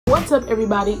What's up,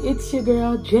 everybody? It's your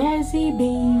girl JazzieB,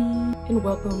 and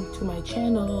welcome to my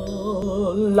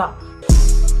channel. And I'm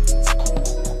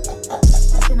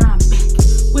back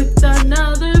with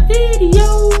another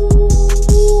video.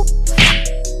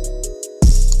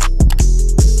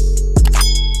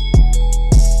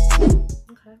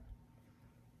 Okay.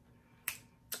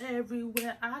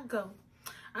 Everywhere I go,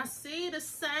 I see the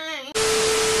same.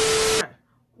 Okay.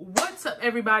 What's up,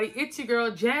 everybody? It's your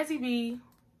girl JazzieB.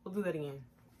 We'll do that again.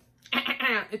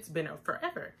 It's been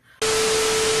forever.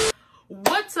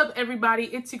 What's up, everybody?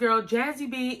 It's your girl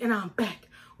JazzieB, and I'm back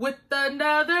with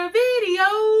another video.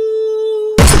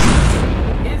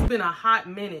 It's been a hot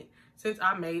minute since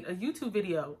I made a YouTube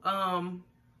video.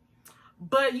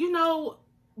 But you know,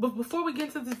 before we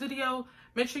get into this video,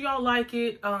 make sure y'all like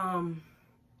it. Drop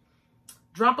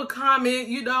a comment,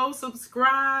 you know,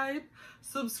 subscribe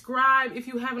if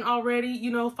you haven't already,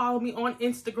 you know, follow me on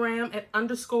Instagram at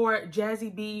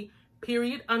 _JazzieB _.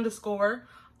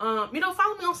 You know,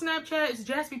 follow me on Snapchat. It's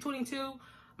JazzieB22.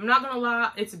 I'm not gonna lie,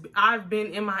 I've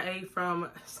been MIA from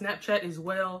Snapchat as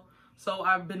well. So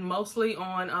I've been mostly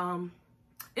on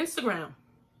Instagram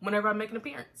whenever I make an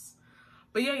appearance.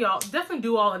 But yeah, y'all, definitely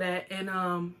do all of that. And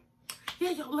yeah,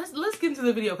 y'all, let's get into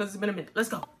the video because it's been a minute. Let's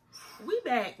go. We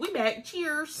back.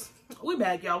 Cheers. We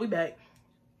back, y'all. We back.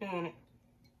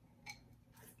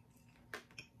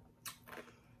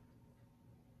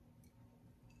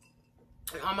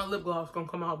 All my lip gloss gonna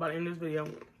come out by the end of this video.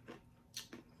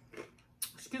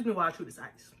 Excuse me while I chew this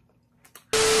ice.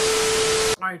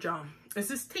 Alright, y'all.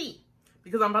 This is tea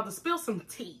because I'm about to spill some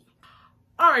tea.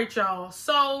 Alright, y'all.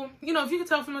 So, you know, if you can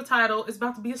tell from the title, it's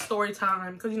about to be a story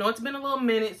time because, you know, it's been a little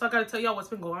minute. So I gotta tell y'all what's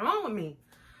been going on with me.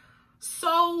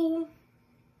 So,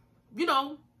 you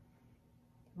know,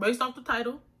 based off the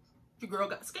title, your girl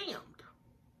got scammed.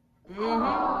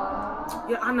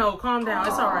 Yeah, I know. Calm down.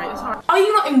 It's all right. It's all right. Are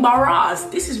you not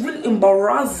embarrassed? This is really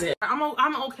embarrassing. I'm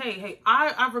okay. Hey,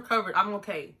 I've recovered. I'm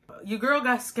okay. Your girl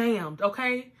got scammed,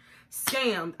 okay?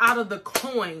 Scammed out of the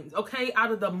coins, okay?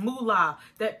 Out of the moolah,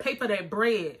 that paper, that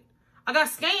bread. I got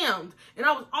scammed. And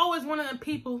I was always one of the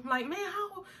people like, man,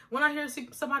 how, when I hear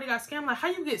somebody got scammed, like, how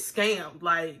you get scammed?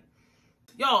 Like,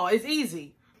 y'all, it's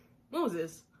easy. When was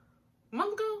this? A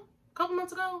month ago? A couple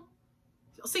months ago?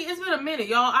 See, it's been a minute,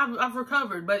 y'all. I've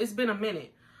recovered, but it's been a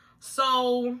minute.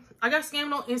 So, I got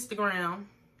scammed on Instagram.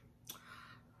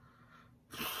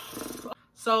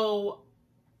 So,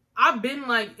 I've been,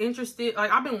 like, interested.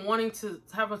 Like, I've been wanting to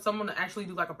have someone to actually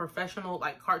do, like, a professional,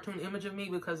 like, cartoon image of me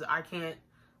because I can't,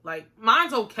 like,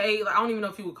 mine's okay. Like, I don't even know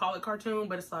if you would call it cartoon,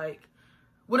 but it's, like,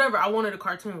 whatever. I wanted a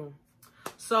cartoon.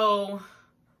 So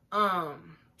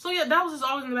yeah, that was just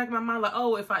always in the back of my mind, like,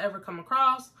 oh, if I ever come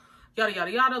across, yada,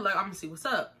 yada, yada, like, I'm gonna see what's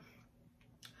up.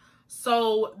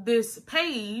 So this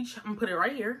page, I'm gonna put it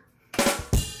right here,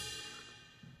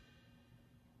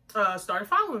 started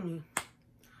following me.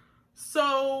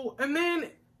 So, and then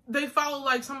they follow,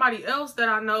 like, somebody else that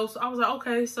I know. So I was like,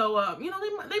 okay, so, you know,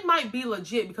 they might be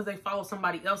legit because they follow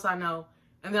somebody else I know.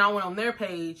 And then I went on their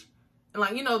page and,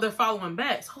 like, you know, they're following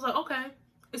back. So I was like, okay,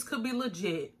 this could be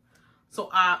legit. So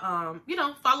I, you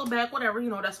know, follow back, whatever, you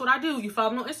know, that's what I do. You follow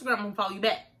me on Instagram, I'm gonna follow you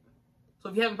back. So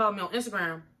if you haven't followed me on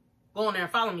Instagram, go on there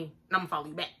and follow me, and I'm gonna follow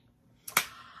you back.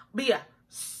 But yeah,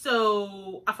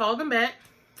 so I followed them back,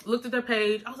 looked at their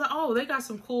page. I was like, oh, they got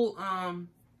some cool,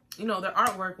 you know, their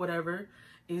artwork, whatever,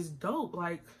 is dope.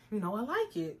 Like, you know, I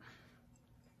like it.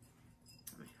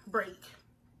 Break.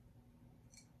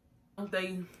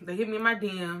 They hit me in my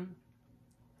DM.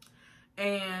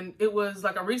 And it was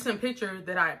like a recent picture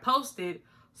that I had posted.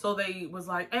 So they was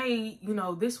like, hey, you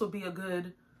know, this would be a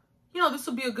good, you know, this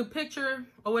would be a good picture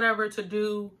or whatever to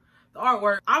do the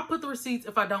artwork. I'll put the receipts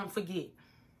if I don't forget.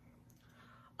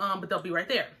 But they'll be right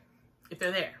there if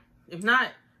they're there. If not,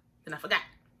 then I forgot.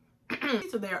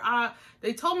 So there,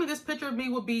 they told me this picture of me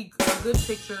would be a good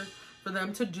picture for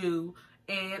them to do.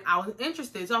 And I was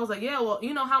interested. So I was like, yeah, well,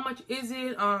 you know, how much is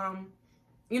it?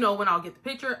 You know, when I'll get the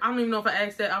picture. I don't even know if I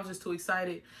asked that. I was just too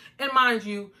excited. And mind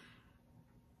you,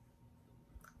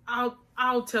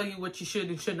 I'll tell you what you should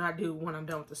and should not do when I'm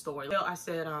done with the story. I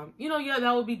said, you know, yeah,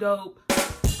 that would be dope.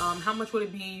 How much would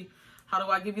it be? How do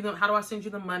I give you them? How do I send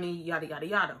you the money? Yada, yada,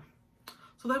 yada.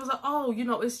 So they was like, oh, you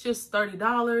know, it's just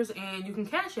 $30 and you can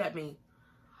cash at me.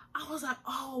 I was like,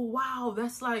 oh, wow,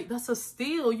 that's a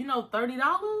steal. You know, $30?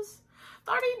 $30?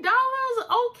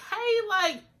 Okay,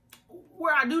 like,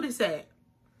 where I do this at?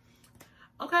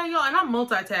 Okay, y'all, and I'm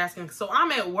multitasking, so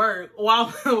I'm at work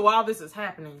while this is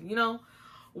happening, you know,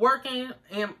 working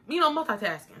and, you know,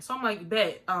 multitasking. So I'm like,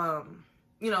 bet,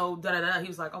 you know, da-da-da. He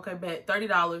was like, okay, bet,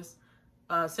 $30,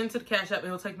 send to the Cash App.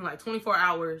 It'll take me like 24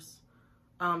 hours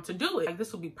to do it. Like,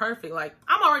 this would be perfect. Like,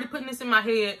 I'm already putting this in my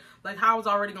head, like how I was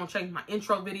already gonna change my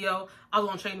intro video. I was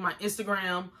gonna change my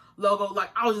Instagram logo.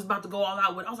 Like, I was just about to go all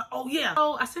out with it. I was like, oh yeah.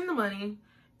 So I send the money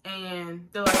and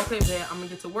they're like, okay, bet, I'm gonna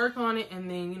get to work on it and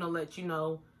then, you know, let you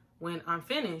know when I'm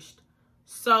finished.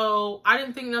 So I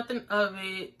didn't think nothing of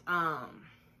it.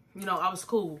 You know, I was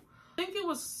cool. I think it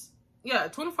was, yeah,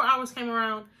 24 hours came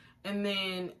around and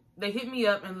then they hit me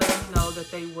up and let me know that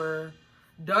they were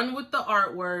done with the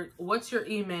artwork. What's your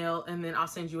email? And then I'll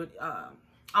send you it.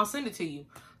 I'll send it to you.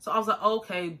 So I was like,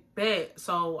 okay, bet.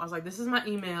 So I was like, this is my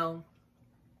email.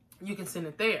 You can send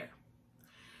it there.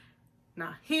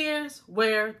 Now here's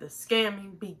where the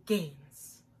scamming begins.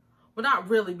 Well, not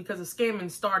really, because the scamming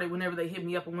started whenever they hit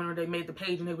me up and whenever they made the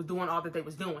page and they was doing all that they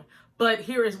was doing. But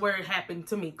here is where it happened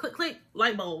to me. Click, click,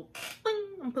 light bulb. Bing,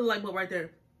 I'm gonna put a light bulb right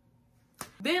there.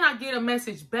 Then I get a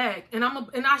message back, and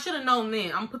I should have known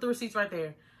then. I'm gonna put the receipts right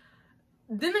there.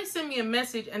 Then they send me a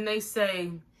message and they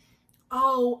say,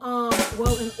 oh,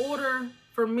 well, in order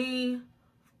for me,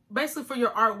 basically for your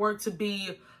artwork to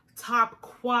be top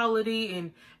quality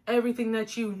and everything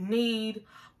that you need,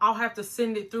 I'll have to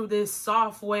send it through this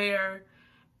software,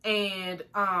 and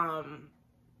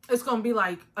it's gonna be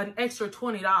like an extra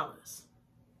 $20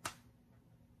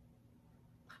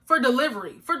 for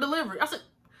delivery. I said,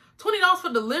 $20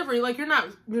 for delivery? Like, you're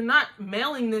not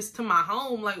mailing this to my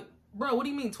home. Like, bro, what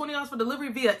do you mean $20 for delivery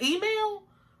via email?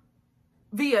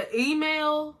 Via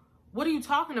email? What are you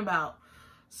talking about?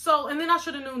 So, and then I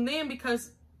should have known then,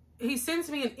 because he sends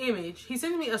me an image. He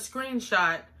sends me a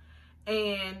screenshot,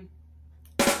 and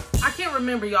I can't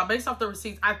remember, y'all, based off the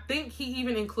receipts. I think he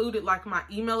even included like my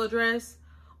email address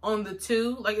on the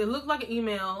two. Like, it looked like an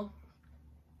email.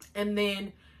 And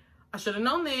then I should have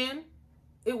known then,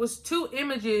 it was 2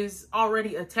 images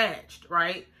already attached,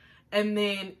 right? And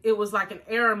then it was like an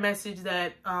error message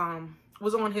that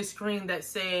was on his screen that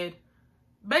said,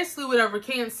 basically whatever,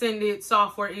 can't send it,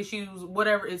 software issues,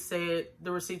 whatever it said,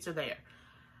 the receipts are there.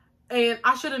 And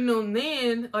I should have known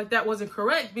then, like, that wasn't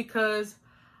correct, because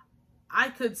I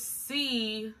could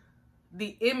see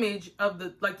the image of the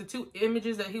 2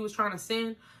 images that he was trying to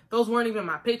send. Those weren't even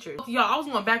my pictures. Y'all, I was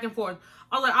going back and forth.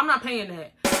 I was like, I'm not paying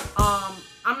that.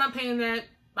 I'm not paying that.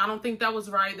 I don't think that was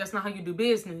right. That's not how you do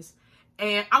business.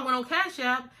 And I went on Cash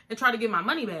App and tried to get my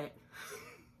money back.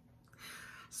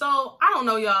 So, I don't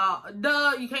know, y'all.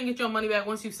 Duh, you can't get your money back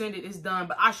once you send it. It's done.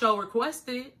 But I sure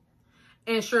requested it.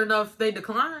 And sure enough, they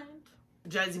declined.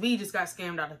 JazzieB just got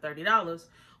scammed out of $30,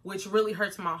 which really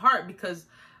hurts my heart, because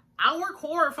I work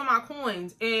hard for my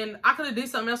coins and I could have did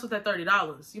something else with that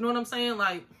 $30. You know what I'm saying?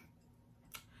 Like,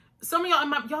 some of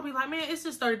y'all be like, man, it's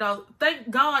just $30. Thank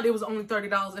God it was only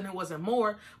 $30 and it wasn't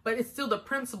more, but it's still the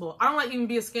principle. I don't like even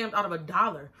being scammed out of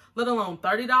 $1, let alone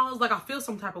 $30. Like, I feel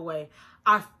some type of way.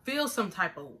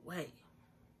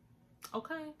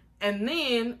 Okay. And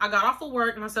then I got off of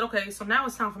work and I said, okay, so now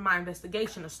it's time for my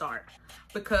investigation to start,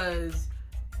 because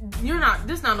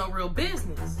this not no real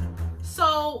business.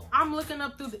 So I'm looking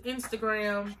up through the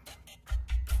Instagram,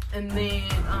 and then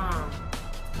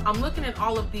I'm looking at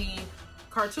all of the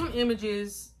cartoon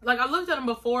images. Like, I looked at them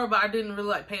before, but I didn't really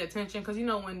like pay attention, because you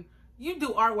know, when you do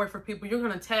artwork for people, you're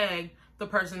gonna tag the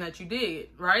person that you did,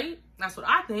 right? That's what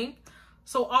I think.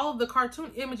 So all of the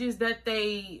cartoon images that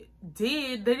they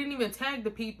did, they didn't even tag the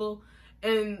people,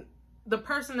 and the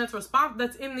person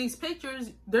that's in these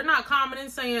pictures, they're not commenting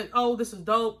saying, oh, this is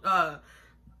dope,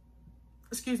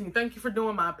 excuse me, thank you for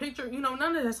doing my picture, you know,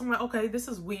 none of that. So I'm like, okay, this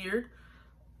is weird.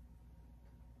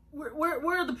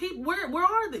 Where are the people? Where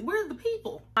are they? Where are the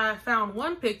people? I found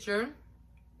one picture.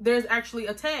 There's actually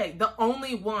a tag, the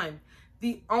only one.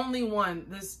 It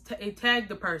tagged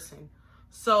the person.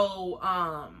 So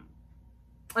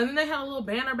and then they had a little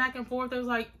banner back and forth. It was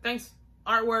like, thanks,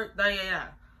 artwork, yeah.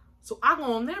 So I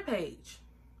go on their page.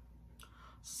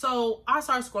 So I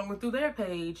start scrolling through their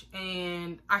page,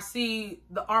 and I see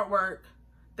the artwork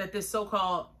that this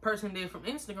so-called person did from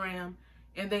Instagram,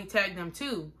 and they tagged them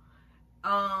too. So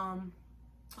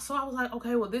I was like,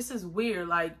 okay, well, this is weird.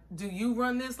 Like, do you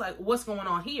run this? Like, what's going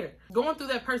on here? Going through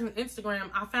that person's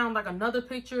Instagram, I found like another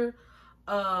picture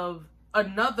of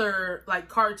another like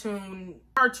cartoon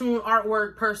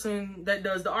artwork person that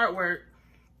does the artwork.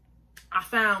 I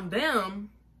found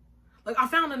them, like, I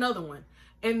found another one,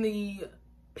 and the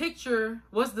picture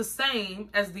was the same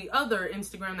as the other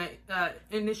Instagram that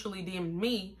initially DM'd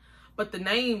me, but the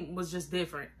name was just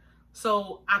different.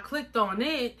 So I clicked on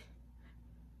it,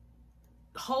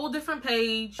 whole different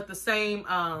page, the same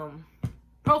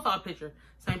profile picture,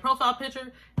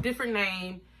 different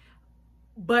name,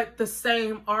 but the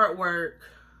same artwork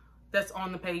that's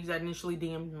on the page that initially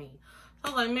DM'd me. I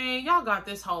was like, man, y'all got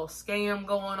this whole scam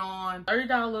going on.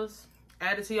 $30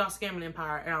 added to y'all scamming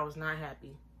empire, and I was not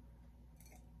happy.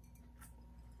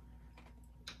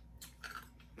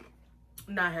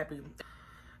 Not happy.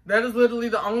 That is literally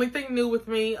the only thing new with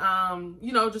me.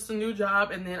 You know, just a new job,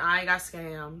 and then I got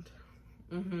scammed.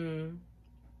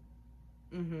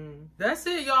 That's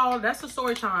it, y'all. That's the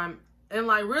story time. And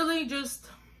like, really, just,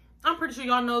 I'm pretty sure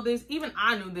y'all know this. Even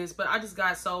I knew this, but I just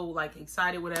got so like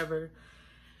excited, whatever.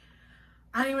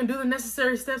 I didn't even do the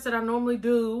necessary steps that I normally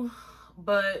do.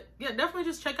 But yeah, definitely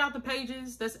just check out the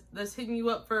pages that's hitting you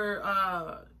up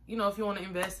for you know, if you want to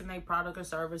invest in a product or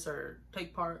service or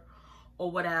take part or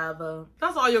whatever.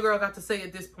 That's all your girl got to say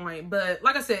at this point. But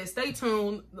like I said, stay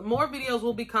tuned. More videos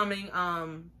will be coming.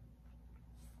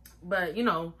 But you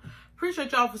know,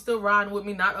 appreciate y'all for still riding with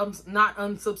me, not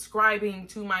unsubscribing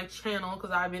to my channel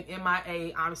because I've been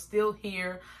MIA. I'm still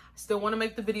here. Still want to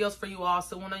make the videos for you all.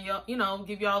 Still want to, you know,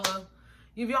 give y'all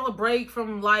a break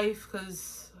from life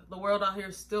because the world out here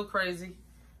is still crazy.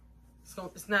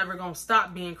 It's never gonna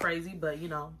stop being crazy, but you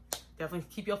know, definitely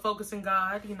keep your focus in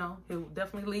God. You know, He'll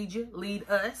definitely lead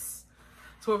us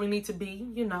to where we need to be.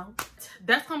 You know,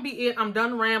 that's gonna be it. I'm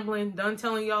done rambling, done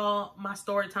telling y'all my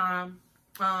story time.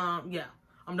 Yeah,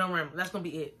 I'm done rambling. That's gonna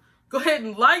be it. Go ahead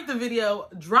and like the video,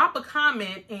 drop a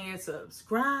comment, and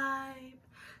subscribe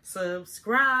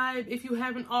if you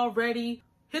haven't already.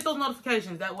 Hit those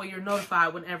notifications. That way you're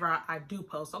notified whenever I do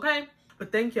post, okay?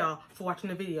 But thank y'all for watching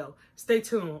the video. Stay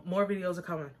tuned. More videos are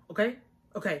coming, okay?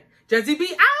 Okay.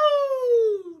 JazzieB out!